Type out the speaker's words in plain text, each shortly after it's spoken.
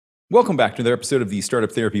Welcome back to another episode of the Startup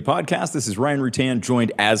Therapy Podcast. This is Ryan Rutan,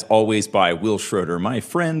 joined as always by Will Schroeder, my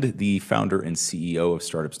friend, the founder and CEO of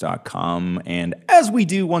Startups.com. And as we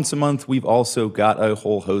do once a month, we've also got a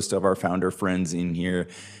whole host of our founder friends in here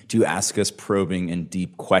to ask us probing and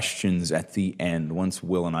deep questions at the end once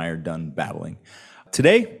Will and I are done battling.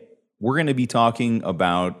 Today, we're going to be talking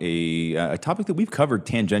about a topic that we've covered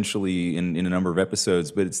tangentially in a number of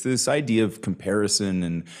episodes, but it's this idea of comparison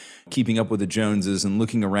and keeping up with the Joneses and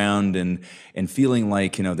looking around and feeling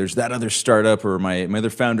like, you know, there's that other startup or my other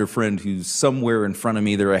founder friend who's somewhere in front of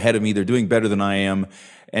me, they're ahead of me, they're doing better than I am.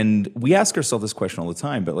 And we ask ourselves this question all the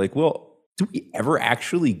time, but like, well, do we ever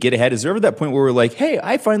actually get ahead? Is there ever that point where we're like, hey,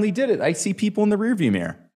 I finally did it. I see people in the rearview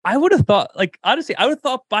mirror. I would have thought, honestly, I would have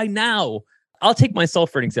thought by now. I'll take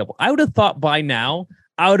myself for an example. I would have thought by now,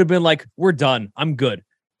 I would have been like, we're done. I'm good.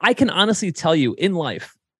 I can honestly tell you in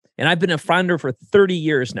life, and I've been a founder for 30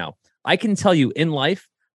 years now, I can tell you in life,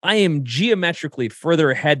 I am geometrically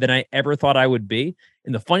further ahead than I ever thought I would be.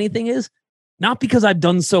 And the funny thing is, not because I've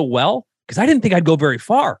done so well, because I didn't think I'd go very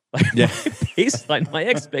far. My baseline, my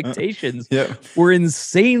expectations were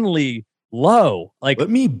insanely low. Let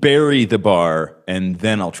me bury the bar and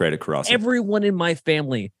then I'll try to cross it. Everyone in my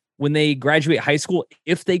family, when they graduate high school,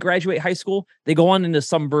 if they graduate high school, they go on into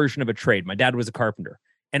some version of a trade. My dad was a carpenter.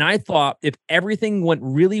 And I thought if everything went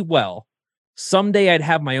really well, someday I'd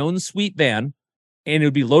have my own sweet van and it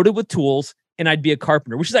would be loaded with tools and I'd be a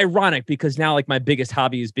carpenter, which is ironic because now like my biggest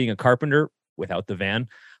hobby is being a carpenter without the van.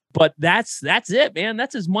 But that's it, man.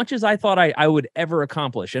 That's as much as I thought I would ever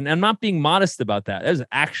accomplish. And I'm not being modest about that. That was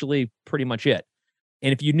actually pretty much it.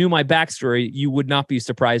 And if you knew my backstory, you would not be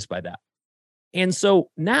surprised by that. And so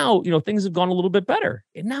now, things have gone a little bit better.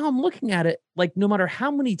 And now I'm looking at it like no matter how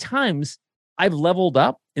many times I've leveled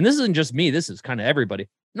up, and this isn't just me, this is kind of everybody.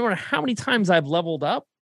 No matter how many times I've leveled up,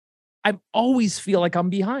 I always feel like I'm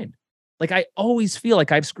behind. Like I always feel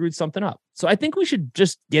like I've screwed something up. So I think we should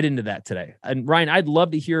just get into that today. And Ryan, I'd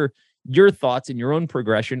love to hear your thoughts in your own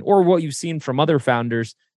progression or what you've seen from other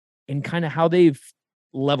founders and kind of how they've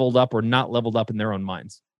leveled up or not leveled up in their own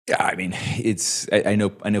minds. Yeah, I mean, I know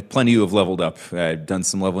plenty who have leveled up. I've done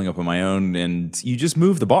some leveling up on my own, and you just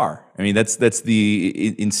move the bar. I mean, that's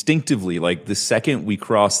the instinctively, like the second we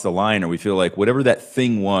cross the line or we feel like whatever that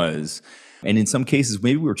thing was, and in some cases,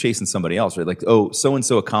 maybe we were chasing somebody else, right? Like, oh,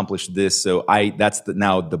 so-and-so accomplished this, so that's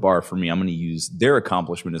now the bar for me. I'm going to use their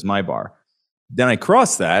accomplishment as my bar. Then I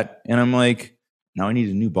cross that, and I'm like, now I need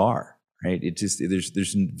a new bar, right? It just,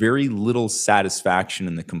 there's very little satisfaction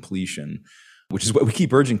in the completion, which is what we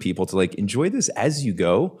keep urging people to like enjoy this as you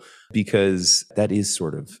go, because that is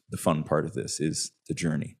sort of the fun part of this is the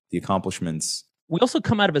journey, the accomplishments. We also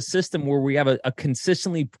come out of a system where we have a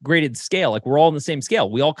consistently graded scale. Like we're all on the same scale.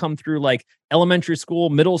 We all come through like elementary school,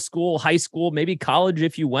 middle school, high school, maybe college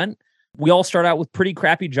if you went. We all start out with pretty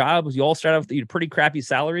crappy jobs. You all start out with pretty crappy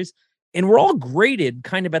salaries. And we're all graded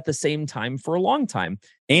kind of at the same time for a long time.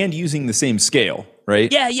 And using the same scale, right?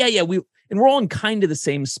 Yeah. And we're all in kind of the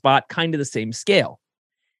same spot, kind of the same scale.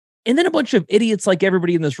 And then a bunch of idiots like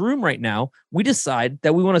everybody in this room right now, we decide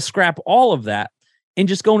that we want to scrap all of that and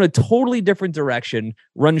just go in a totally different direction,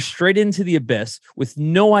 run straight into the abyss with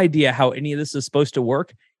no idea how any of this is supposed to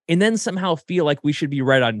work, and then somehow feel like we should be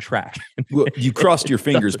right on track. Well, you crossed your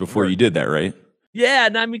fingers before you did that, right? Yeah.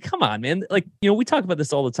 And I mean, come on, man. Like, we talk about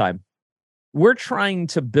this all the time. We're trying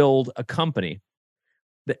to build a company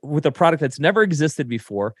with a product that's never existed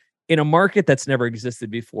before, in a market that's never existed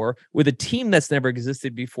before, with a team that's never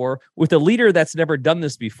existed before, with a leader that's never done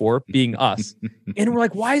this before, being us. And we're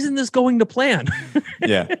like, why isn't this going to plan?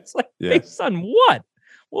 Yeah. It's like, based on what?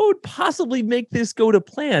 What would possibly make this go to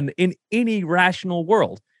plan in any rational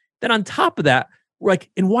world? Then on top of that, we're like,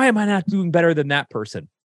 and why am I not doing better than that person?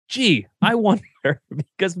 Gee, I wonder,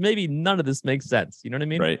 because maybe none of this makes sense. You know what I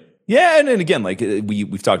mean? Right. Yeah, and again, like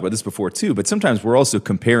we've talked about this before too, but sometimes we're also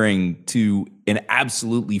comparing to an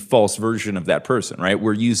absolutely false version of that person, right?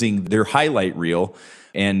 We're using their highlight reel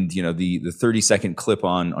and the 30-second clip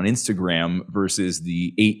on Instagram versus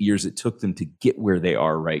the 8 years it took them to get where they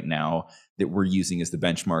are right now that we're using as the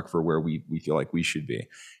benchmark for where we feel like we should be.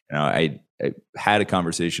 I had a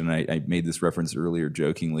conversation. I made this reference earlier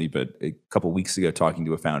jokingly, but a couple of weeks ago, talking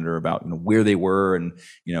to a founder about where they were and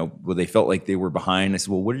where they felt like they were behind. I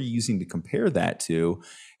said, "Well, what are you using to compare that to?"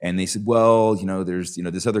 And they said, "Well, there's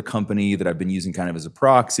this other company that I've been using kind of as a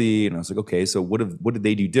proxy." And I was like, "Okay, so what did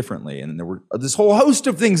they do differently?" And there were this whole host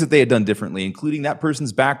of things that they had done differently, including that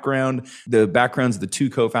person's background, the backgrounds of the two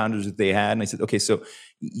co-founders that they had. And I said, "Okay, so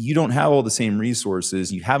you don't have all the same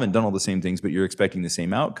resources. You haven't done all the same things, but you're expecting the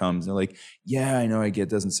same outcomes. And they're like, yeah, I know, I get it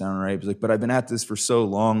doesn't sound right. It's like, but I've been at this for so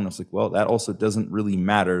long. And I was like, well, that also doesn't really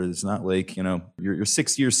matter. It's not like, you're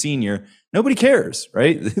 6 years senior. Nobody cares,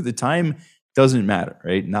 right? The time doesn't matter,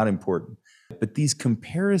 right? Not important. But these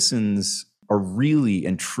comparisons are really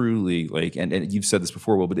and truly like, and you've said this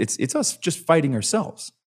before, Will, but it's us just fighting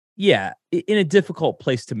ourselves. Yeah, in a difficult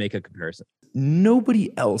place to make a comparison.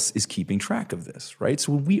 Nobody else is keeping track of this, right?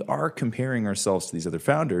 So when we are comparing ourselves to these other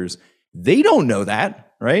founders, they don't know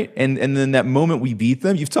that, right? And then that moment we beat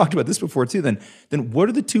them, you've talked about this before too, then what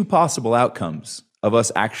are the two possible outcomes of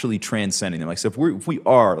us actually transcending them? Like, so if we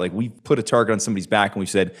are, like, we put a target on somebody's back and we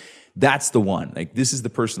said, that's the one, like, this is the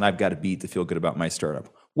person I've got to beat to feel good about my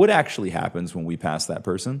startup. What actually happens when we pass that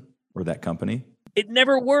person or that company? It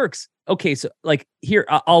never works. Okay, so like here,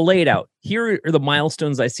 I'll lay it out. Here are the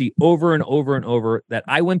milestones I see over and over and over that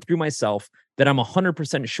I went through myself that I'm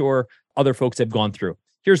 100% sure other folks have gone through.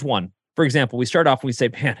 Here's one. For example, we start off and we say,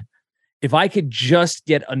 man, if I could just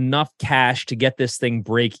get enough cash to get this thing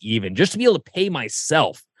break even, just to be able to pay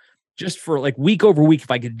myself, just for like week over week,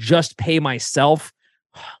 if I could just pay myself,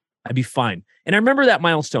 I'd be fine. And I remember that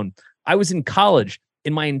milestone. I was in college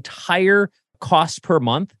and my entire cost per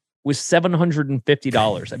month was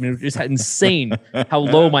 $750. I mean, it was just insane how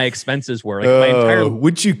low my expenses were. Like my entire.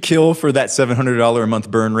 Would you kill for that $700 a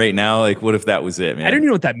month burn rate now? Like, what if that was it, man? I don't even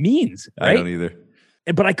know what that means. Right? I don't either.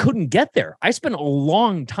 But I couldn't get there. I spent a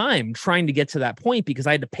long time trying to get to that point because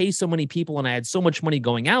I had to pay so many people and I had so much money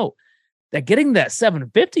going out that getting that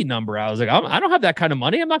 750 number, I was like, I don't have that kind of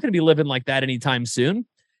money. I'm not going to be living like that anytime soon.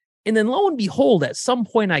 And then lo and behold, at some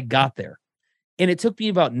point I got there. And it took me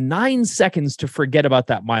about 9 seconds to forget about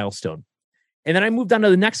that milestone. And then I moved on to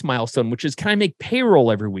the next milestone, which is, can I make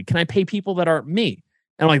payroll every week? Can I pay people that aren't me?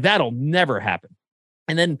 And I'm like, that'll never happen.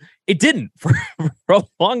 And then it didn't for a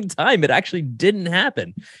long time. It actually didn't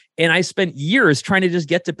happen. And I spent years trying to just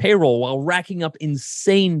get to payroll while racking up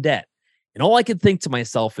insane debt. And all I could think to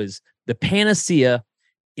myself is the panacea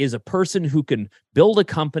is a person who can build a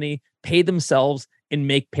company, pay themselves, and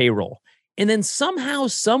make payroll. And then somehow,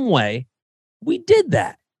 some way, we did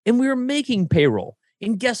that and we were making payroll.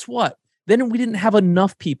 And guess what? Then we didn't have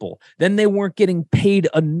enough people. Then they weren't getting paid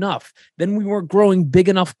enough. Then we weren't growing big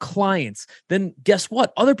enough clients. Then guess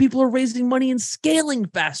what? Other people are raising money and scaling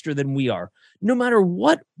faster than we are. No matter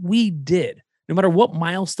what we did, no matter what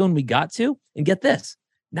milestone we got to, and get this,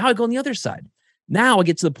 now I go on the other side. Now I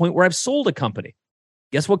get to the point where I've sold a company.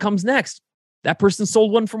 Guess what comes next? That person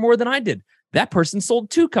sold one for more than I did. That person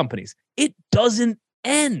sold 2 companies. It doesn't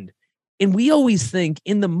end. And we always think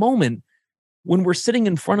in the moment when we're sitting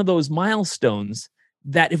in front of those milestones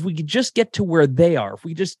that if we could just get to where they are, if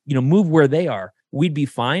we just, move where they are, we'd be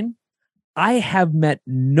fine. I have met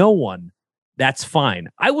no one that's fine.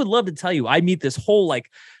 I would love to tell you, I meet this whole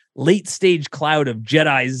like late stage cloud of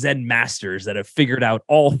Jedi Zen masters that have figured out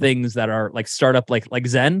all things that are like startup, like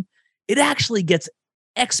Zen. It actually gets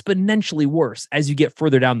exponentially worse as you get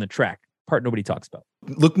further down the track. Part nobody talks about.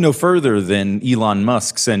 Look no further than Elon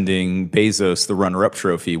Musk sending Bezos the runner-up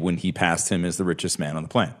trophy when he passed him as the richest man on the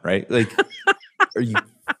planet, right? Like, are you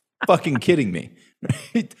fucking kidding me?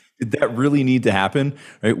 Right? Did that really need to happen?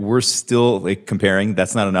 Right? We're still like comparing.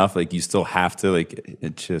 That's not enough. Like, you still have to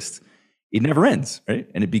it never ends, right?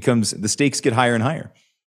 And it becomes, the stakes get higher and higher.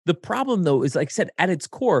 The problem though is, like I said, at its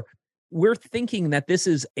core, we're thinking that this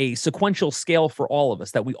is a sequential scale for all of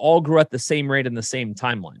us, that we all grew at the same rate in the same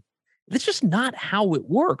timeline. That's just not how it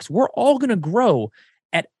works. We're all going to grow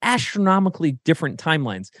at astronomically different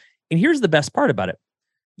timelines. And here's the best part about it.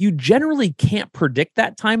 You generally can't predict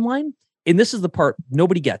that timeline. And this is the part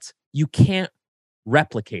nobody gets. You can't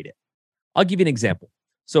replicate it. I'll give you an example.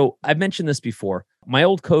 So I've mentioned this before. My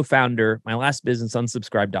old co-founder, my last business,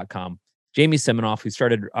 unsubscribe.com, Jamie Siminoff, who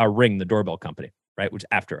started Ring, the doorbell company, right? Which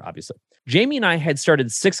after, obviously. Jamie and I had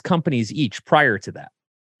started 6 companies each prior to that.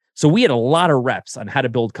 So we had a lot of reps on how to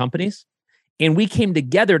build companies, and we came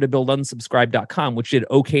together to build unsubscribe.com, which did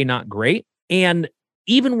okay, not great. And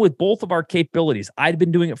even with both of our capabilities, I'd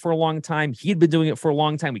been doing it for a long time. He'd been doing it for a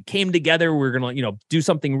long time. We came together. We were going to, do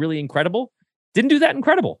something really incredible. Didn't do that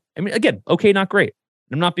incredible. I mean, again, okay, not great.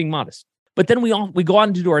 I'm not being modest. But then we go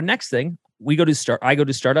on to do our next thing. I go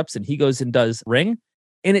to startups and he goes and does Ring,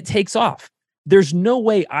 and it takes off. There's no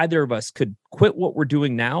way either of us could quit what we're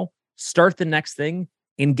doing now, start the next thing,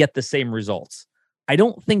 and get the same results. I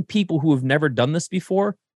don't think people who have never done this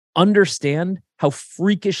before understand how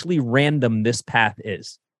freakishly random this path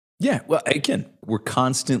is. Yeah, well, again, we're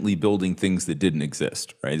constantly building things that didn't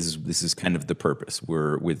exist, right? This is kind of the purpose.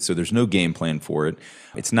 So there's no game plan for it.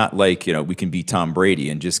 It's not like, we can be Tom Brady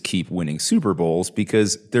and just keep winning Super Bowls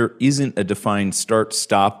because there isn't a defined start,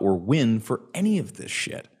 stop, or win for any of this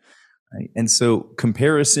shit, right? And so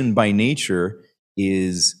comparison by nature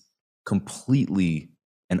is completely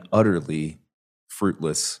and utterly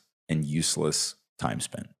fruitless and useless time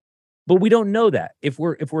spent. But we don't know that. If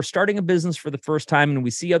we're starting a business for the first time and we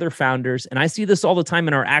see other founders, and I see this all the time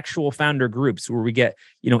in our actual founder groups where we get,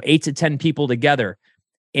 8 to 10 people together,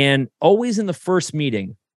 and always in the first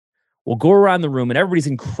meeting, we'll go around the room and everybody's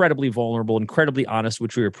incredibly vulnerable, incredibly honest,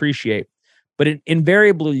 which we appreciate. But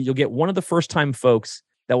invariably, you'll get one of the first time folks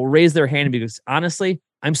that will raise their hand because honestly,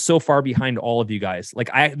 I'm so far behind all of you guys. Like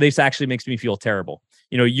this actually makes me feel terrible.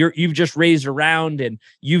 You've just raised a round and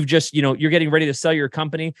you've just, you're getting ready to sell your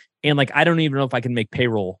company. And like, I don't even know if I can make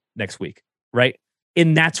payroll next week. Right.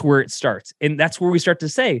 And that's where it starts. And that's where we start to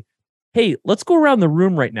say, hey, let's go around the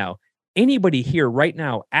room right now. Anybody here right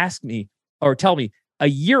now, ask me or tell me a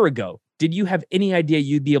year ago, did you have any idea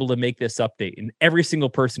you'd be able to make this update? And every single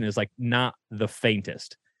person is like, not the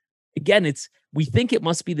faintest. Again, we think it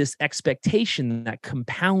must be this expectation that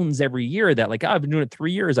compounds every year that like, I've been doing it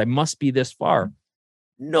 3 years. I must be this far.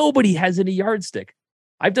 Nobody has any yardstick.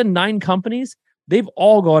 I've done 9 companies. They've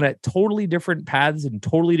all gone at totally different paths and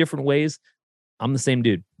totally different ways. I'm the same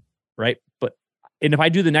dude, right? And if I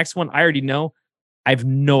do the next one, I already know I have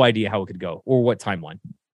no idea how it could go or what timeline.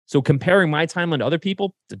 So comparing my timeline to other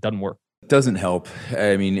people, it doesn't work. It doesn't help.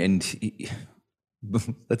 I mean, and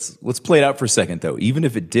let's play it out for a second though. Even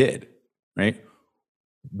if it did, right?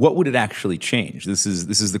 What would it actually change? This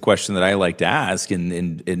is the question that I like to ask.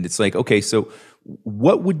 And it's like, okay, so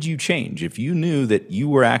what would you change if you knew that you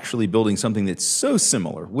were actually building something that's so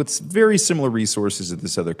similar with very similar resources to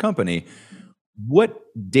this other company? What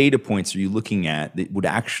data points are you looking at that would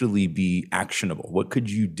actually be actionable? What could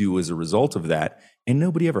you do as a result of that? And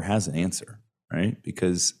nobody ever has an answer, right?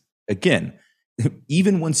 Because again,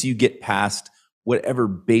 even once you get past whatever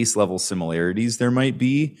base level similarities there might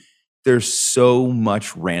be, there's so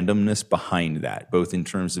much randomness behind that, both in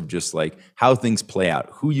terms of just like how things play out,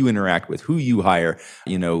 who you interact with, who you hire,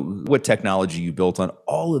 what technology you built on,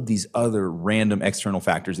 all of these other random external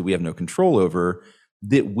factors that we have no control over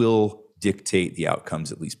that will dictate the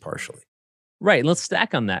outcomes, at least partially. Right. Let's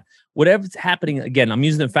stack on that. Whatever's happening, again, I'm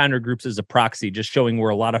using the founder groups as a proxy, just showing where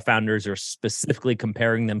a lot of founders are specifically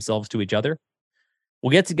comparing themselves to each other. We'll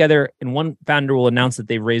get together and one founder will announce that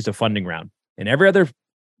they've raised a funding round. And every other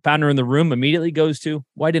founder in the room immediately goes to,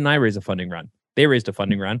 why didn't I raise a funding round? They raised a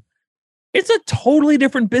funding round. It's a totally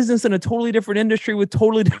different business and a totally different industry with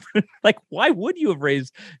totally different, like, why would you have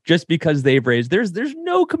raised just because they've raised? There's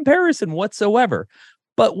no comparison whatsoever.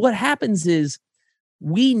 But what happens is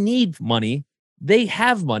we need money. They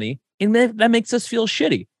have money. And that makes us feel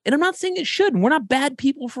shitty. And I'm not saying it shouldn't. We're not bad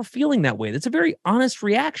people for feeling that way. That's a very honest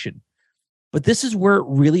reaction. But this is where it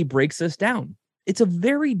really breaks us down. It's a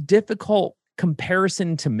very difficult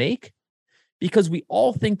comparison to make because we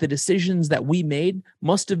all think the decisions that we made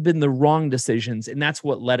must have been the wrong decisions. And that's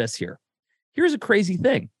what led us here. Here's a crazy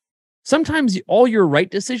thing. Sometimes all your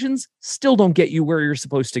right decisions still don't get you where you're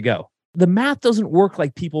supposed to go. The math doesn't work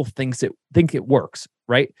like people think it works,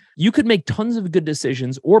 right? You could make tons of good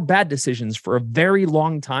decisions or bad decisions for a very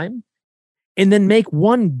long time and then make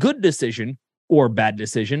one good decision or bad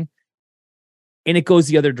decision and it goes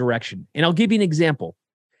the other direction. And I'll give you an example.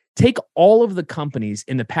 Take all of the companies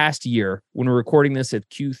in the past year, when we're recording this at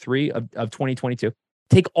Q3 of 2022,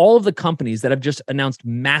 take all of the companies that have just announced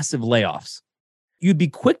massive layoffs. You'd be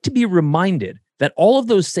quick to be reminded that all of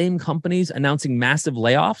those same companies announcing massive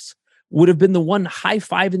layoffs would have been the one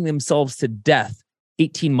high-fiving themselves to death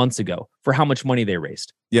 18 months ago for how much money they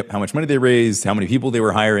raised. Yep, how much money they raised, how many people they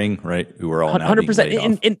were hiring, right? Who were all now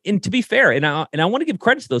 100%. And to be fair, and I want to give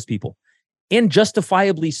credit to those people. And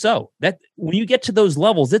justifiably so. That when you get to those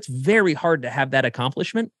levels, it's very hard to have that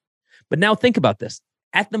accomplishment. But now think about this.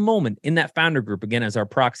 At the moment, in that founder group, again, as our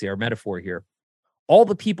proxy, our metaphor here, all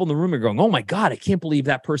the people in the room are going, oh my God, I can't believe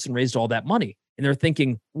that person raised all that money. And they're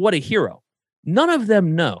thinking, what a hero. None of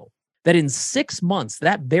them know that in 6 months,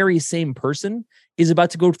 that very same person is about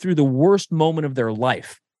to go through the worst moment of their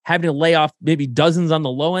life, having to lay off maybe dozens on the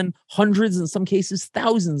low end, hundreds, in some cases,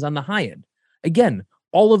 thousands on the high end. Again,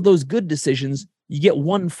 all of those good decisions, you get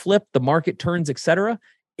one flip, the market turns, etc.,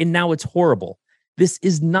 and now it's horrible. This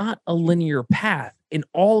is not a linear path, and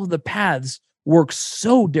all of the paths work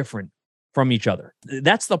so different from each other.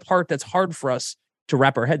 That's the part that's hard for us to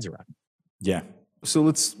wrap our heads around. Yeah. So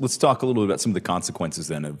let's talk a little bit about some of the consequences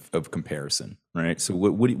then of comparison, right? So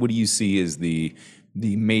what do you see as the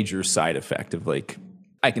the major side effect of like,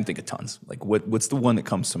 I can think of tons. Like what's the one that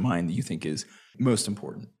comes to mind that you think is most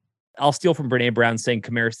important? I'll steal from Brene Brown saying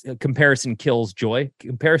comparison kills joy.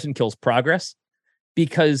 Comparison kills progress,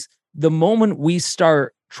 because the moment we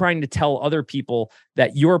start trying to tell other people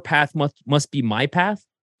that your path must be my path,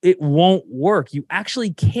 it won't work. You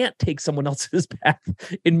actually can't take someone else's path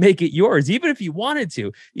and make it yours, even if you wanted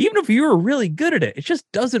to, even if you were really good at it. It just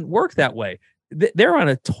doesn't work that way. They're on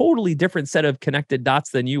a totally different set of connected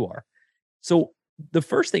dots than you are. So the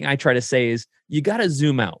first thing I try to say is you got to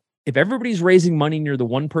zoom out. If everybody's raising money and you're the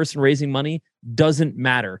one person raising money, doesn't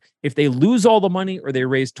matter. If they lose all the money or they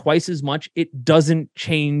raise twice as much, it doesn't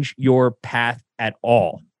change your path at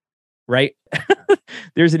all, right?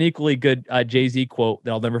 There's an equally good Jay-Z quote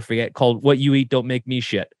that I'll never forget called, "What you eat don't make me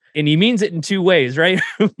shit." And he means it in two ways, right?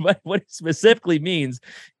 But what it specifically means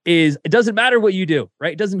is it doesn't matter what you do,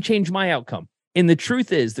 right? It doesn't change my outcome. And the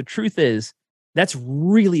truth is, that's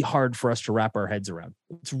really hard for us to wrap our heads around.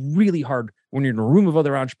 It's really hard when you're in a room of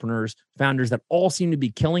other entrepreneurs, founders that all seem to be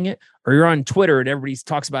killing it, or you're on Twitter and everybody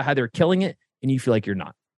talks about how they're killing it and you feel like you're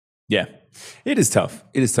not. Yeah, it is tough.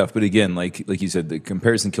 It is tough. But again, like you said, the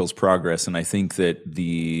comparison kills progress. And I think that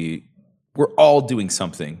we're all doing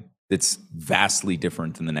something that's vastly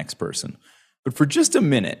different than the next person. But for just a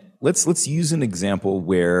minute, let's use an example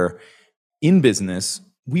where in business,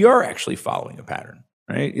 we are actually following a pattern,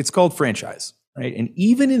 right? It's called franchise, right? And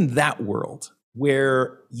even in that world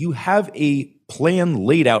where you have a plan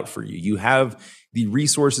laid out for you, you have the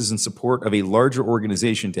resources and support of a larger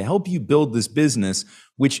organization to help you build this business,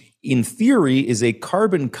 which in theory is a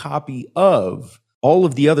carbon copy of all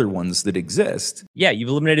of the other ones that exist. Yeah, you've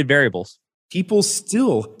eliminated variables. People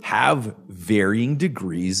still have varying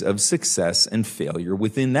degrees of success and failure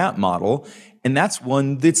within that model. And that's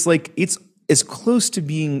one that's like, it's as close to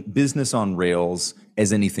being business on rails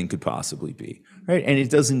as anything could possibly be, right? And it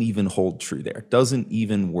doesn't even hold true there. It doesn't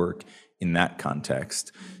even work in that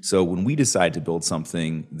context. So when we decide to build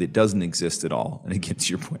something that doesn't exist at all, and again, to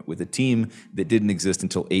your point, with a team that didn't exist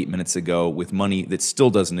until 8 minutes ago, with money that still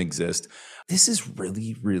doesn't exist, this is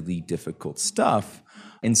really, really difficult stuff.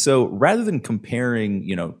 And so rather than comparing,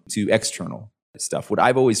 to external stuff, what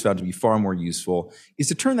I've always found to be far more useful is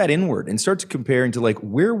to turn that inward and start to comparing to like,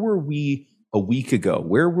 where were we a week ago?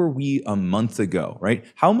 Where were we a month ago, right?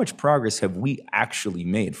 How much progress have we actually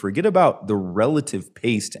made? Forget about the relative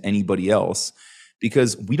pace to anybody else,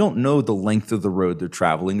 because we don't know the length of the road they're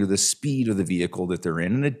traveling or the speed of the vehicle that they're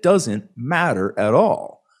in, and it doesn't matter at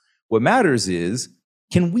all. What matters is,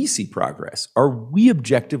 can we see progress? Are we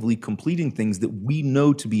objectively completing things that we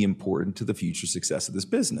know to be important to the future success of this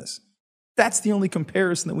business? That's the only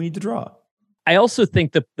comparison that we need to draw. I also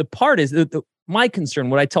think the part is my concern,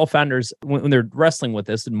 what I tell founders when they're wrestling with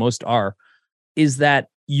this, and most are, is that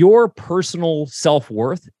your personal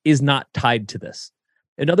self-worth is not tied to this.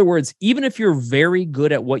 In other words, even if you're very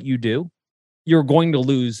good at what you do, you're going to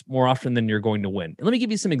lose more often than you're going to win. And let me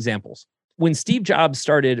give you some examples. When Steve Jobs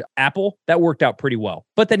started Apple, that worked out pretty well.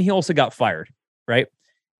 But then he also got fired, right?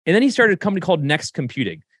 And then he started a company called Next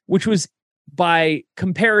Computing, which was by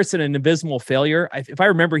comparison an abysmal failure. If I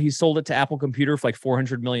remember, he sold it to Apple Computer for like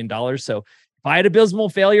 $400 million. So if I had abysmal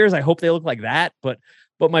failures, I hope they look like that. But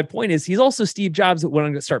my point is, he's also Steve Jobs that went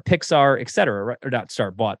on to start Pixar, et cetera, right? Or not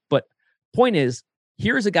start, bought. But point is,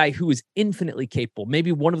 here's a guy who is infinitely capable,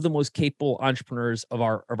 maybe one of the most capable entrepreneurs of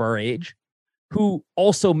our age, who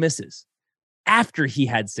also misses after he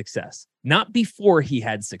had success, not before he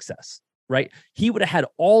had success, right? He would have had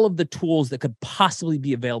all of the tools that could possibly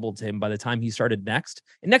be available to him by the time he started Next.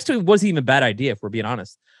 And Next to him wasn't even a bad idea, if we're being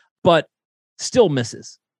honest, but still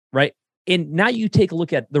misses, right? And now you take a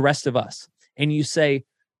look at the rest of us and you say,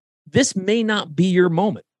 this may not be your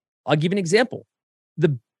moment. I'll give you an example.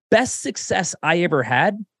 The best success I ever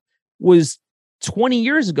had was 20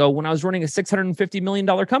 years ago when I was running a $650 million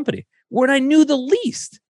company, when I knew the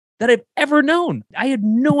least that I've ever known. I had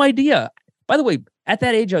no idea. By the way, at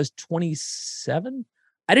that age, I was 27.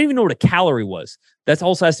 I didn't even know what a calorie was. That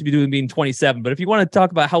also has to do with being 27. But if you want to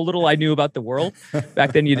talk about how little I knew about the world,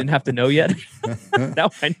 back then you didn't have to know yet.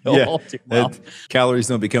 Now I know all too well. Calories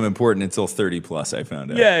don't become important until 30 plus, I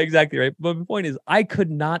found out. Yeah, exactly right. But the point is, I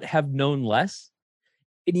could not have known less.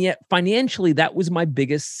 And yet financially, that was my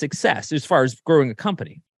biggest success as far as growing a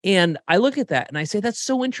company. And I look at that and I say, that's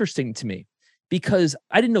so interesting to me, because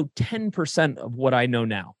I didn't know 10% of what I know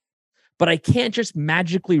now. But I can't just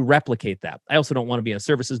magically replicate that. I also don't want to be in a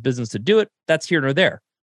services business to do it. That's here nor there.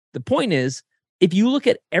 The point is, if you look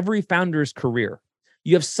at every founder's career,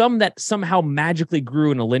 you have some that somehow magically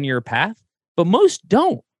grew in a linear path, but most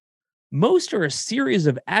don't. Most are a series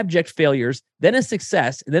of abject failures, then a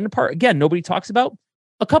success, and then a part, again, nobody talks about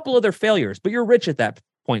a couple other failures, but you're rich at that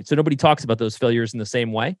point. So nobody talks about those failures in the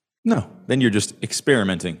same way. No, then you're just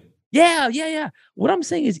experimenting. Yeah. What I'm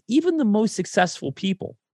saying is even the most successful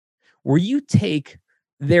people, where you take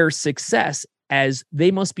their success as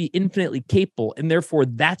they must be infinitely capable, and therefore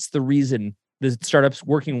that's the reason the startup's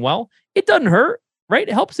working well, it doesn't hurt, right?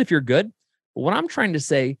 It helps if you're good. But what I'm trying to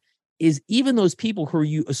say is even those people who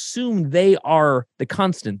you assume they are the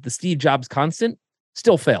constant, the Steve Jobs constant,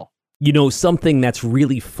 still fail. You know, something that's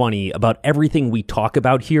really funny about everything we talk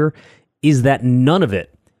about here is that none of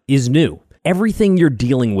it is new. Everything you're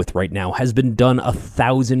dealing with right now has been done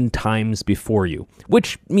 1,000 times before you,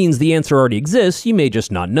 which means the answer already exists. You may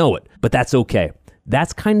just not know it, but that's okay.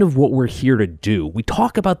 That's kind of what we're here to do. We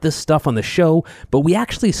talk about this stuff on the show, but we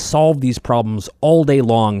actually solve these problems all day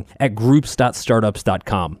long at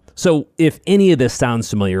groups.startups.com. So if any of this sounds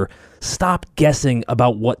familiar, stop guessing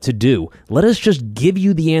about what to do. Let us just give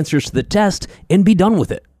you the answers to the test and be done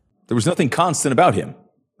with it. There was nothing constant about him,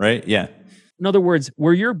 right? Yeah. In other words,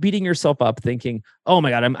 where you're beating yourself up thinking, oh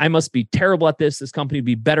my God, I must be terrible at this. This company would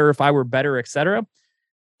be better if I were better, et cetera.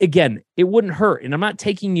 Again, it wouldn't hurt. And I'm not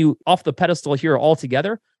taking you off the pedestal here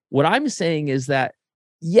altogether. What I'm saying is that,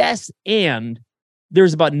 yes, and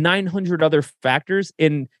there's about 900 other factors.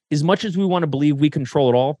 And as much as we want to believe we control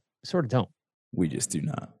it all, we sort of don't. We just do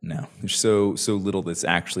not. No, there's so little that's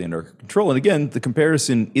actually under control. And again, the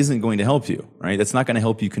comparison isn't going to help you, right? That's not going to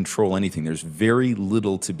help you control anything. There's very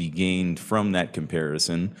little to be gained from that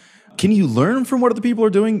comparison. Can you learn from what other people are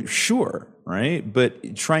doing? Sure, right?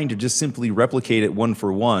 But trying to just simply replicate it one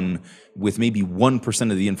for one with maybe 1%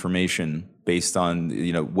 of the information based on,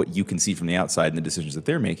 you know, what you can see from the outside and the decisions that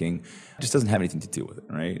they're making just doesn't have anything to do with it,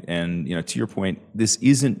 right? And, you know, to your point, this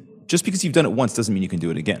isn't, just because you've done it once doesn't mean you can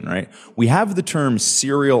do it again, right? We have the term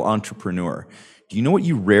serial entrepreneur. Do you know what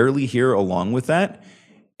you rarely hear along with that?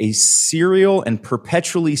 A serial and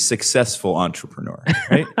perpetually successful entrepreneur,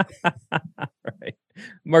 right? Right.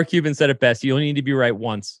 Mark Cuban said it best. You only need to be right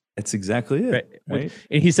once. That's exactly it. Right?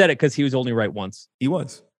 And he said it because he was only right once. He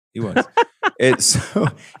was. It's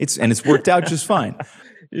worked out just fine.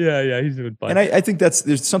 Yeah, he's doing fine. And I think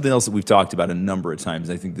there's something else that we've talked about a number of times.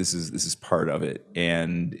 I think this is part of it.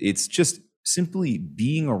 And it's just simply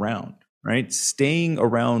being around, right? Staying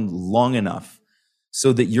around long enough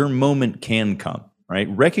so that your moment can come, right?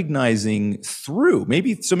 Recognizing through,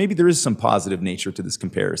 maybe there is some positive nature to this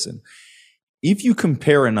comparison. If you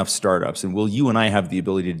compare enough startups, and you and I have the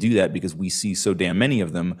ability to do that because we see so damn many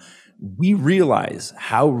of them, we realize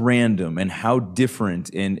how random and how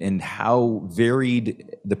different and how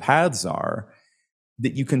varied the paths are,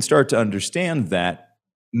 that you can start to understand that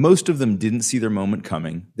most of them didn't see their moment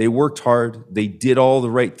coming. They worked hard. They did all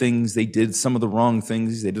the right things. They did some of the wrong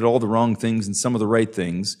things. They did all the wrong things and some of the right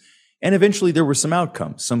things. And eventually there were some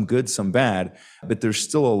outcomes, some good, some bad, but there's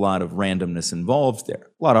still a lot of randomness involved there.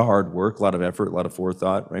 A lot of hard work, a lot of effort, a lot of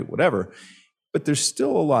forethought, right? Whatever. But there's still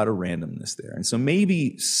a lot of randomness there. And so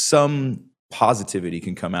maybe some positivity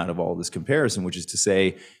can come out of all this comparison, which is to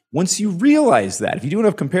say, once you realize that, if you do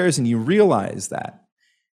enough comparison, you realize that,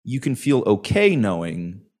 you can feel okay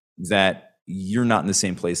knowing that you're not in the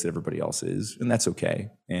same place that everybody else is, and that's okay.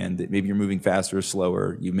 And that maybe you're moving faster or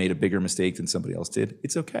slower, you made a bigger mistake than somebody else did.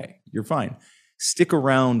 It's okay. You're fine. Stick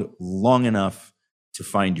around long enough to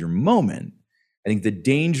find your moment. I think the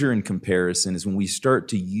danger in comparison is when we start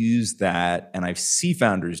to use that, and I see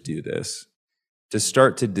founders do this, to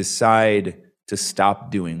start to decide to stop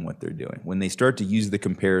doing what they're doing. When they start to use the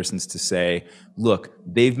comparisons to say, look,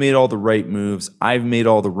 they've made all the right moves, I've made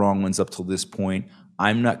all the wrong ones up till this point,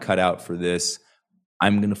 I'm not cut out for this,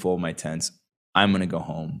 I'm going to fold my tents, I'm going to go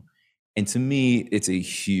home. And to me, it's a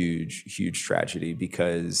huge, huge tragedy,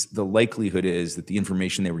 because the likelihood is that the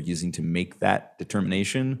information they were using to make that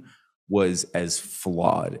determination was as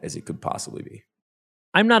flawed as it could possibly be.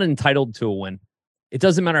 I'm not entitled to a win. It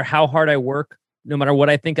doesn't matter how hard I work, no matter what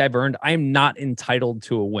I think I've earned, I'm not entitled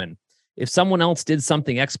to a win. If someone else did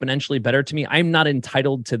something exponentially better to me, I'm not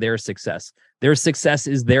entitled to their success. Their success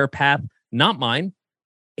is their path, not mine.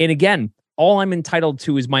 And again, all I'm entitled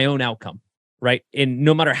to is my own outcome, right? And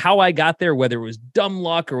no matter how I got there, whether it was dumb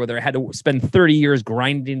luck or whether I had to spend 30 years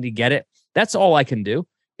grinding to get it, that's all I can do.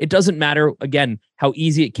 It doesn't matter, again, how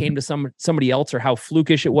easy it came to somebody else or how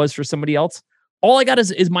flukish it was for somebody else. All I got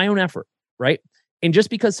is my own effort, right? And just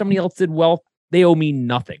because somebody else did well, they owe me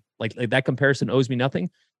nothing. Like that comparison owes me nothing.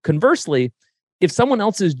 Conversely, if someone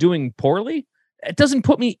else is doing poorly, it doesn't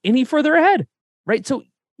put me any further ahead, right? So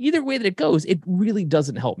either way that it goes, it really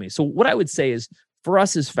doesn't help me. So what I would say is, for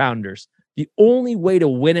us as founders, The only way to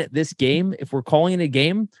win at this game, if we're calling it a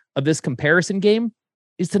game of this comparison game,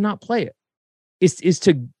 is to not play it. Is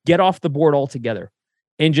to get off the board altogether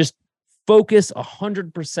and just focus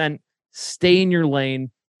 100%, stay in your lane,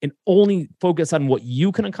 and only focus on what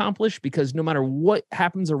you can accomplish, because no matter what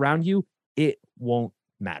happens around you, it won't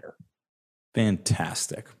matter.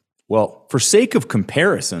 Fantastic. Well, for sake of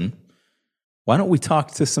comparison, why don't we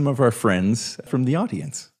talk to some of our friends from the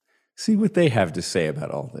audience? See what they have to say about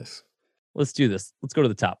all this. Let's do this. Let's go to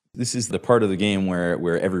the top. This is the part of the game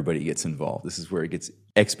where everybody gets involved. This is where it gets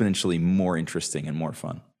exponentially more interesting and more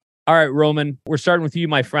fun. All right, Roman, we're starting with you,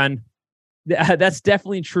 my friend. That's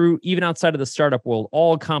definitely true, even outside of the startup world.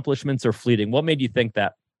 All accomplishments are fleeting. What made you think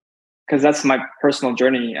that? Because that's my personal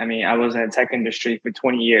journey. I mean, I was in the tech industry for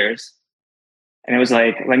 20 years. And it was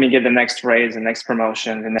like, let me get the next raise, the next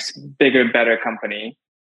promotion, the next bigger, better company.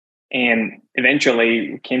 And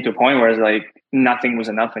eventually it came to a point where it's like nothing was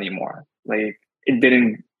enough anymore. Like it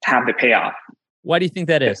didn't have the payoff. Why do you think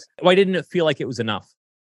that is? Why didn't it feel like it was enough?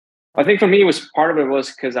 I think for me, part of it was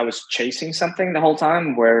because I was chasing something the whole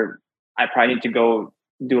time, where I probably need to go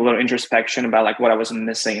do a little introspection about like what I was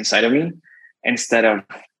missing inside of me, instead of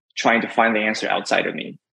trying to find the answer outside of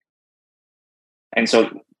me. And so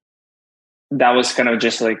that was kind of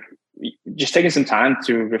just taking some time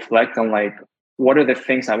to reflect on like, what are the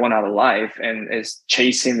things I want out of life, and is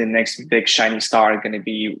chasing the next big shiny star going to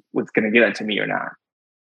be what's going to give that to me or not?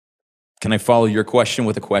 Can I follow your question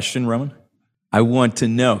with a question, Roman? I want to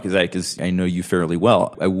know, because I know you fairly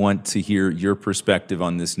well. I want to hear your perspective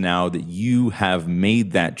on this now that you have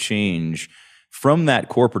made that change from that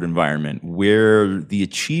corporate environment where the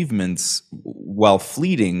achievements, while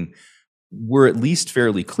fleeting, were at least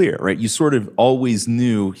fairly clear, right? You sort of always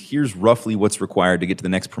knew, here's roughly what's required to get to the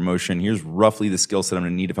next promotion. Here's roughly the skill set I'm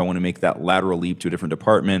going to need if I want to make that lateral leap to a different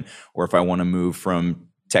department, or if I want to move from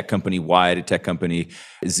tech company Y to tech company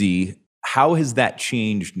Z. How has that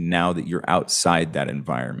changed now that you're outside that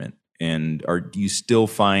environment? And do you still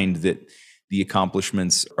find that the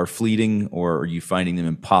accomplishments are fleeting, or are you finding them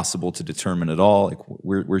impossible to determine at all? Like,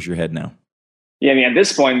 where's your head now? Yeah, I mean, at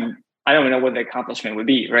this point, I don't even know what the accomplishment would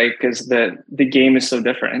be, right? Because the game is so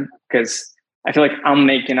different. Because I feel like I'm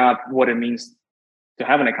making up what it means to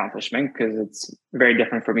have an accomplishment, because it's very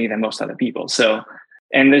different for me than most other people. So,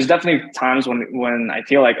 and there's definitely times when I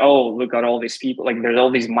feel like, oh, look at all these people. Like there's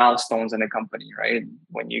all these milestones in a company, right?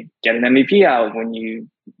 When you get an MVP out, when you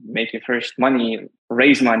make your first money,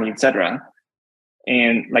 raise money, etc.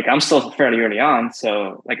 And like I'm still fairly early on,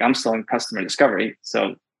 so like I'm still in customer discovery.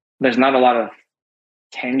 So there's not a lot of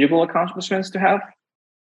tangible accomplishments to have.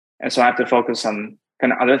 And so I have to focus on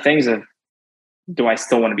kind of other things of, do I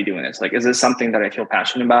still want to be doing this? Like, is this something that I feel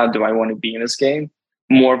passionate about? Do I want to be in this game?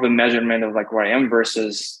 More of a measurement of like where I am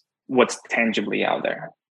versus what's tangibly out there.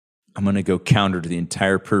 I'm going to go counter to the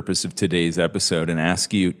entire purpose of today's episode and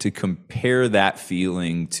ask you to compare that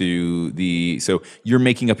feeling to so you're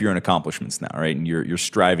making up your own accomplishments now, right? And you're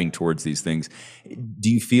striving towards these things. Do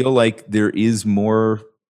you feel like there is more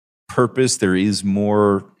purpose, there is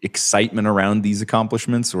more excitement around these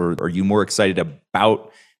accomplishments, or are you more excited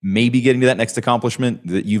about maybe getting to that next accomplishment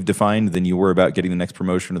that you've defined than you were about getting the next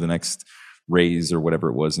promotion or the next raise or whatever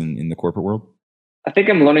it was in the corporate world? I think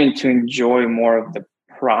I'm learning to enjoy more of the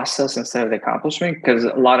process instead of the accomplishment, because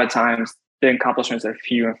a lot of times the accomplishments are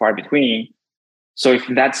few and far between. So if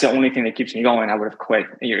that's the only thing that keeps me going, I would have quit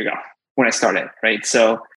a year ago when I started, right?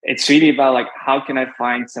 So it's really about like, how can I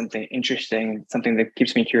find something interesting, something that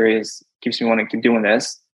keeps me curious, keeps me wanting to keep doing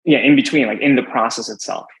this? Yeah, in between, like in the process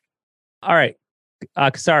itself. All right,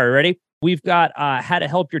 Casara, ready? We've got how to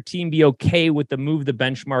help your team be okay with the move the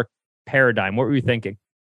benchmark paradigm. What were you thinking?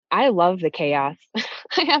 I love the chaos.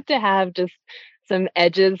 I have to have just some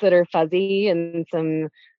edges that are fuzzy and some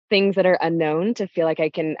things that are unknown to feel like I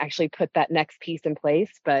can actually put that next piece in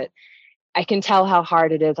place. But I can tell how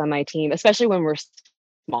hard it is on my team, especially when we're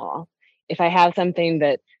small. If I have something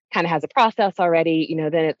that kind of has a process already,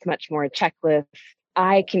 then it's much more a checklist.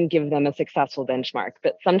 I can give them a successful benchmark.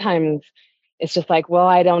 But sometimes it's just like, well,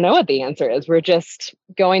 I don't know what the answer is. We're just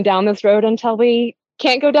going down this road until we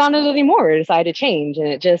can't go down it anymore or decide to change.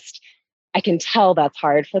 And I can tell that's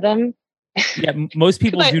hard for them. Yeah, most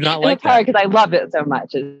people do not like it's hard because I love it so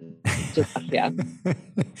much. It's just, yeah.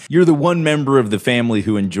 You're the one member of the family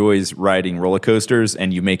who enjoys riding roller coasters,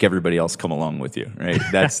 and you make everybody else come along with you, right?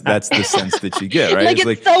 That's the sense that you get, right?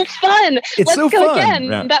 It's so fun. Let's so go fun. Again.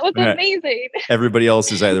 Yeah. That was amazing. Everybody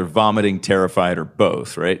else is either vomiting, terrified, or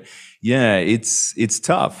both, right? Yeah, it's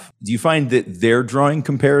tough. Do you find that they're drawing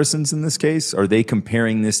comparisons in this case? Are they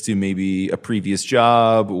comparing this to maybe a previous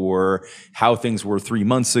job or how things were 3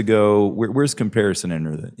 months ago? Where's comparison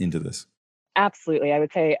into this? Absolutely. I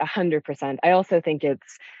would say 100%. I also think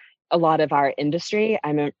it's a lot of our industry.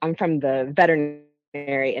 I'm from the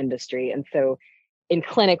veterinary industry. And so in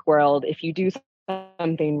clinic world, if you do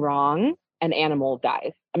something wrong, an animal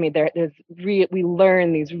dies. I mean, we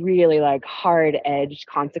learn these really like hard edged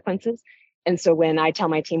consequences. And so when I tell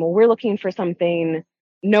my team, well, we're looking for something,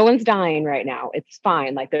 no one's dying right now. It's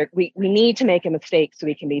fine. Like we need to make a mistake so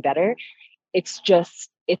we can be better. It's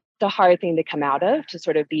a hard thing to come out of, to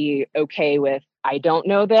sort of be okay with, I don't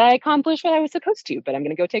know that I accomplished what I was supposed to, but I'm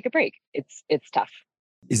going to go take a break. It's tough.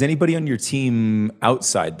 Is anybody on your team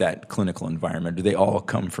outside that clinical environment? Do they all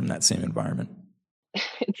come from that same environment?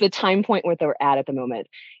 It's the time point where they're at the moment.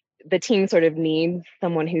 The team sort of needs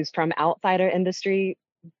someone who's from outside our industry,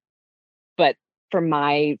 but for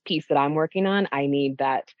my piece that I'm working on, I need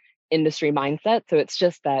that industry mindset. So it's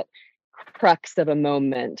just that crux of a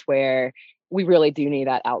moment where we really do need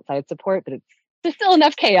that outside support, but there's still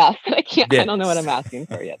enough chaos that I don't know what I'm asking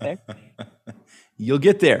for yet there. You'll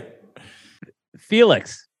get there.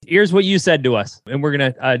 Felix, here's what you said to us, and we're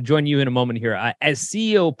going to join you in a moment here. As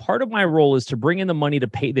CEO, part of my role is to bring in the money to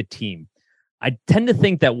pay the team. I tend to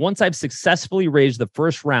think that once I've successfully raised the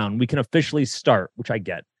first round, we can officially start, which I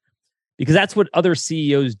get, because that's what other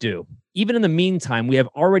CEOs do. Even in the meantime, we have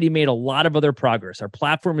already made a lot of other progress. Our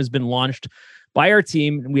platform has been launched by our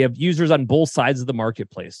team, and we have users on both sides of the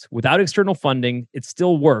marketplace. Without external funding, it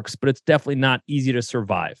still works, but it's definitely not easy to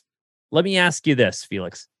survive. Let me ask you this,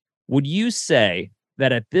 Felix. Would you say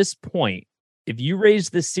that at this point, if you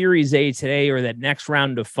raise the Series A today or that next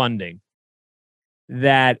round of funding,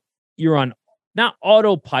 that you're on not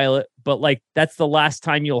autopilot, but like that's the last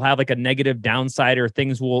time you'll have like a negative downside or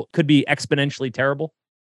things could be exponentially terrible?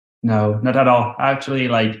 No, not at all. Actually,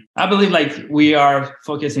 like I believe like we are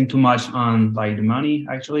focusing too much on like the money.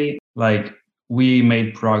 Actually, like we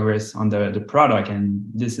made progress on the product, and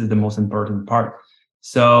this is the most important part.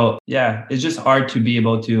 So yeah, it's just hard to be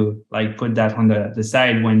able to like put that on the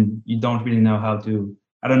side when you don't really know how to,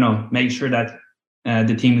 I don't know, make sure that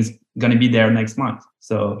the team is going to be there next month.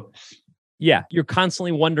 So yeah, you're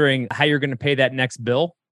constantly wondering how you're going to pay that next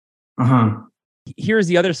bill. Uh-huh. Here's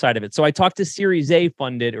the other side of it. So I talked to Series A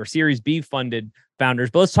funded or Series B funded founders,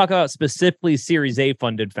 but let's talk about specifically Series A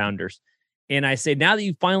funded founders. And I say, now that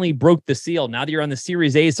you finally broke the seal, now that you're on the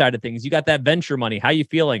Series A side of things, you got that venture money. How you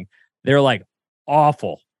feeling? They're like,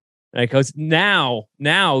 awful. Because now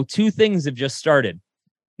two things have just started.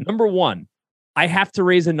 Number one, I have to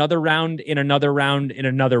raise another round in another round in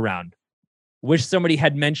another round. Wish somebody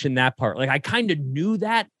had mentioned that part. Like I kind of knew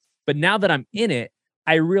that, but now that I'm in it,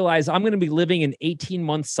 I realize I'm going to be living in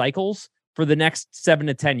 18-month cycles for the next 7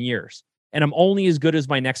 to 10 years. And I'm only as good as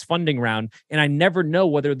my next funding round. And I never know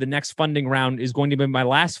whether the next funding round is going to be my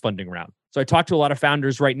last funding round. So I talked to a lot of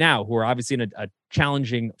founders right now who are obviously in a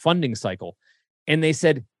challenging funding cycle. And they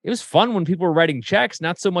said, it was fun when people were writing checks,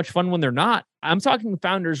 not so much fun when they're not. I'm talking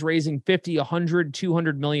founders raising $50, $100,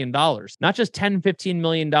 $200 million, not just $10, $15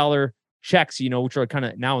 million checks, which are kind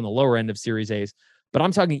of now on the lower end of Series A's, but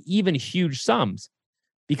I'm talking even huge sums.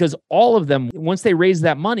 Because all of them, once they raise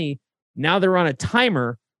that money, now they're on a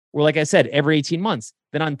timer where, like I said, every 18 months.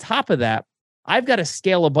 Then on top of that, I've got to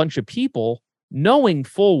scale a bunch of people knowing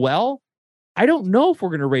full well, I don't know if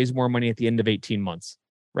we're going to raise more money at the end of 18 months,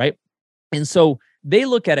 right? And so they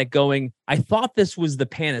look at it going, I thought this was the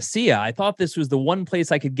panacea. I thought this was the one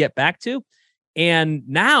place I could get back to. And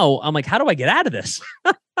now I'm like, how do I get out of this?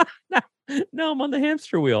 No, I'm on the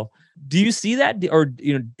hamster wheel. Do you see that? Or,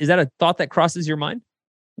 is that a thought that crosses your mind?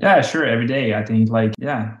 Yeah, sure. Every day, I think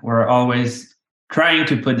we're always trying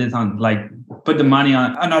to put the money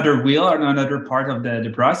on another wheel or another part of the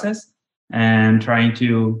process, and trying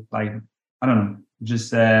to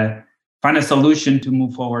just find a solution to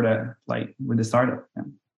move forward with the startup.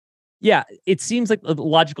 Yeah, it seems like a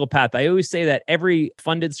logical path. I always say that every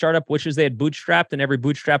funded startup wishes they had bootstrapped, and every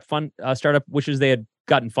bootstrap startup wishes they had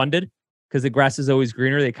gotten funded, because the grass is always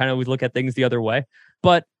greener. They kind of always look at things the other way.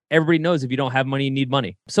 But everybody knows if you don't have money, you need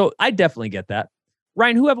money. So I definitely get that.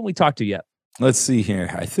 Ryan, who haven't we talked to yet? Let's see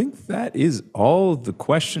here. I think that is all the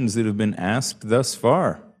questions that have been asked thus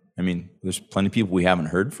far. I mean, there's plenty of people we haven't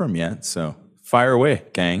heard from yet. So fire away,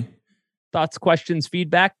 gang. Thoughts, questions,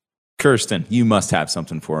 feedback? Kirsten, you must have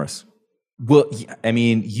something for us. Well, I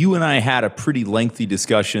mean, you and I had a pretty lengthy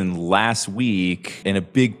discussion last week, and a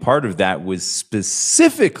big part of that was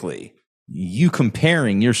specifically you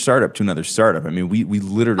comparing your startup to another startup. I mean, we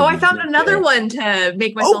literally... Oh, I found another one to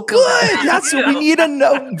make myself feel good. better. That's what we need to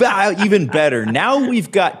know. Even better. Now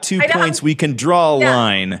we've got 2 points. We can draw a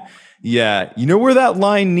line. Yeah. You know where that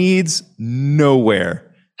line needs?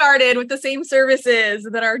 Nowhere. Started with the same services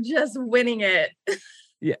that are just winning it.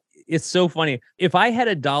 Yeah. It's so funny. If I had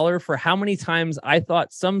 $1 for how many times I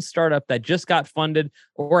thought some startup that just got funded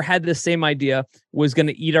or had the same idea was going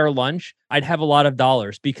to eat our lunch, I'd have a lot of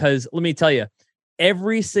dollars, because let me tell you,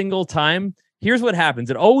 every single time, here's what happens.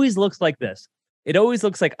 It always looks like this. It always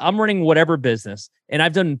looks like I'm running whatever business, and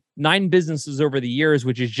I've done 9 businesses over the years,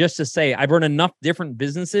 which is just to say I've run enough different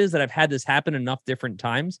businesses that I've had this happen enough different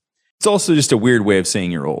times. It's also just a weird way of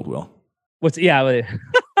saying you're old, Will.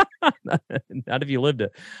 Not if you lived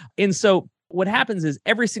it. And so what happens is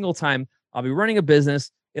every single time I'll be running a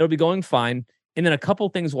business, it'll be going fine. And then a couple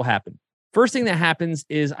things will happen. First thing that happens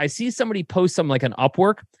is I see somebody post something like an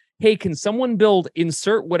Upwork. Hey, can someone build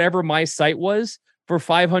insert whatever my site was for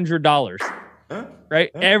 $500? Right?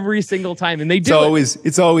 Every single time. And they do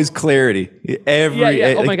it's always Clarity.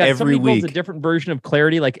 Oh my God. Every Somebody week. builds a different version of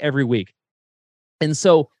Clarity like every week. And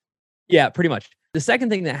so, yeah, pretty much. The second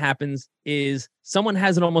thing that happens is someone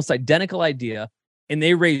has an almost identical idea and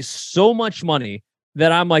they raise so much money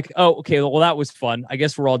that I'm like, oh, okay, well, that was fun. I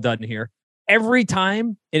guess we're all done here. Every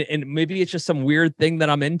time, and maybe it's just some weird thing that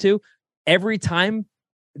I'm into, every time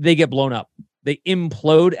they get blown up. They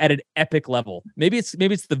implode at an epic level. Maybe it's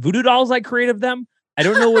the voodoo dolls I created them. I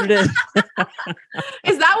don't know what it is.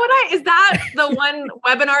 Is that the one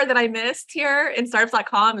webinar that I missed here in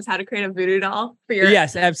startups.com is how to create a voodoo doll for your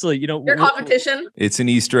Yes, absolutely. your competition? It's an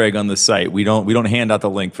Easter egg on the site. We don't hand out the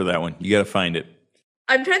link for that one. You got to find it.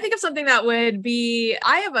 I'm trying to think of something that would be,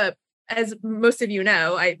 as most of you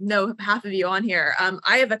know, I know half of you on here,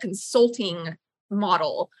 I have a consulting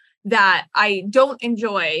model that I don't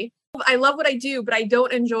enjoy. I love what I do, but I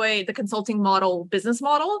don't enjoy the consulting business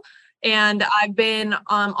model. And I've been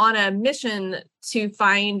on a mission to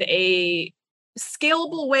find a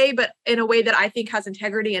scalable way, but in a way that I think has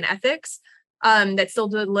integrity and ethics, that still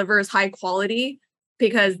delivers high quality,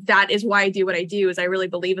 because that is why I do what I do. Is I really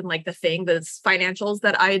believe in the financials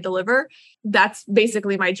that I deliver. That's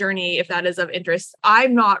basically my journey, if that is of interest.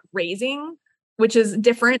 I'm not raising, which is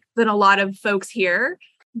different than a lot of folks here.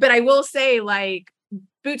 But I will say,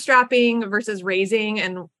 bootstrapping versus raising,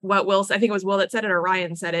 and what I think it was Will that said it, or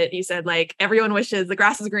Ryan said it. You said everyone wishes the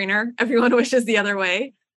grass is greener. Everyone wishes the other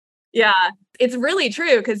way. Yeah, it's really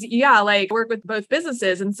true, because I work with both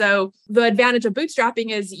businesses. And so the advantage of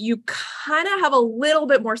bootstrapping is you kind of have a little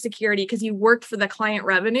bit more security because you worked for the client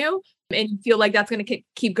revenue and you feel like that's going to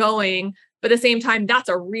keep going. But at the same time, that's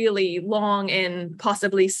a really long and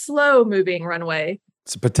possibly slow moving runway.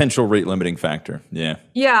 It's a potential rate limiting factor. Yeah.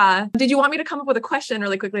 Yeah. Did you want me to come up with a question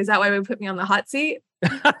really quickly? Is that why we put me on the hot seat?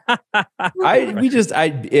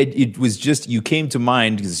 It was just, you came to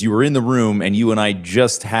mind because you were in the room and you and I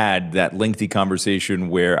just had that lengthy conversation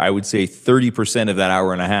where I would say 30% of that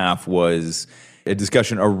hour and a half was a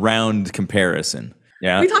discussion around comparison.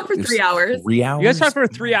 Yeah. We talked for 3 hours. 3 hours? You guys talked for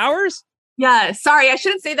 3 hours? Yeah, sorry, I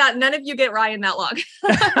shouldn't say that. None of you get Ryan that long.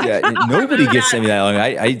 Yeah, nobody gets me that long.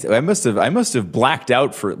 I must have blacked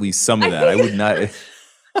out for at least some of that. I would not.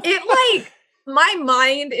 My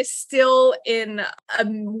mind is still in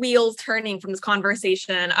wheels turning from this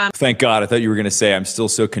conversation. Thank God. I thought you were going to say I'm still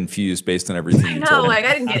so confused based on everything you told me. I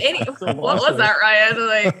didn't get any. What was that,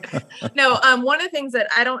 Ryan? No. One of the things that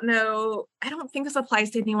I don't know, I don't think this applies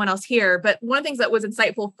to anyone else here, but one of the things that was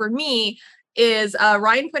insightful for me is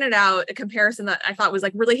Ryan pointed out a comparison that I thought was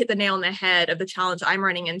really hit the nail on the head of the challenge I'm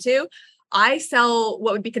running into. I sell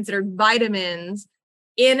what would be considered vitamins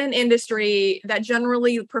in an industry that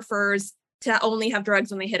generally prefers to only have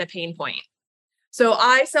drugs when they hit a pain point. So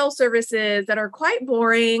I sell services that are quite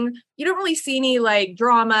boring. You don't really see any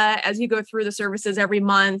drama as you go through the services every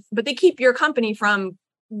month, but they keep your company from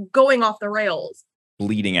going off the rails.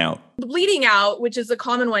 Bleeding out, which is a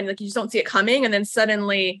common one. You just don't see it coming. And then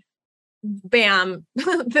suddenly, bam,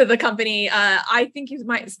 the company. I think you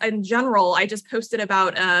might, in general, I just posted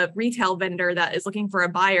about a retail vendor that is looking for a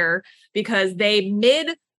buyer because they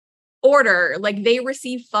mid-order, they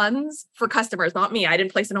receive funds for customers, not me. I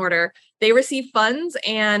didn't place an order. They receive funds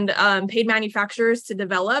and paid manufacturers to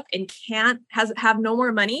develop and have no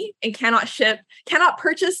more money and cannot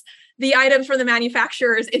purchase the items from the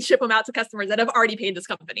manufacturers and ship them out to customers that have already paid this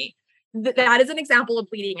company. That is an example of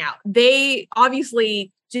bleeding out. They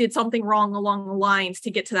obviously did something wrong along the lines to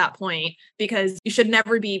get to that point, because you should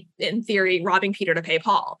never be, in theory, robbing Peter to pay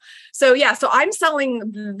Paul. So I'm selling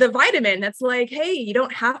the vitamin that's hey, you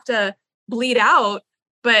don't have to bleed out,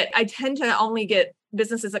 but I tend to only get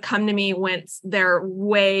businesses that come to me once they're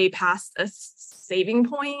way past a saving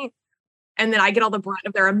point. And then I get all the brunt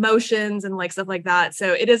of their emotions and stuff like that.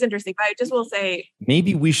 So it is interesting. But I just will say,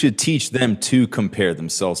 maybe we should teach them to compare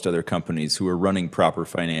themselves to other companies who are running proper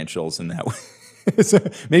financials in that way. So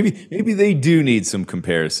maybe they do need some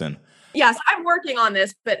comparison. Yes, I'm working on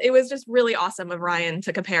this, but it was just really awesome of Ryan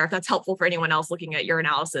to compare, if that's helpful for anyone else looking at your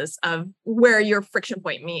analysis of where your friction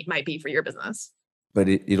point might be for your business. But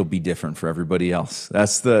it'll be different for everybody else.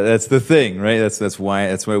 That's the thing, right? That's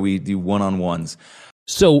why we do one-on-ones.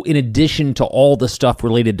 So in addition to all the stuff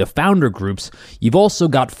related to founder groups, you've also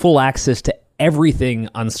got full access to everything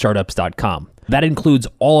on startups.com. That includes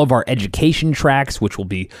all of our education tracks, which will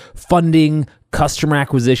be funding, customer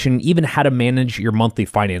acquisition, even how to manage your monthly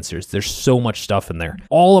financiers. There's so much stuff in there.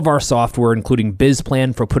 All of our software, including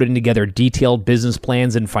BizPlan for putting together detailed business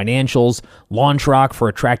plans and financials, LaunchRock for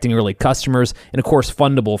attracting early customers, and of course,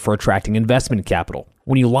 Fundable for attracting investment capital.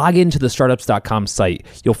 When you log into the startups.com site,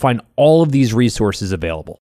 you'll find all of these resources available.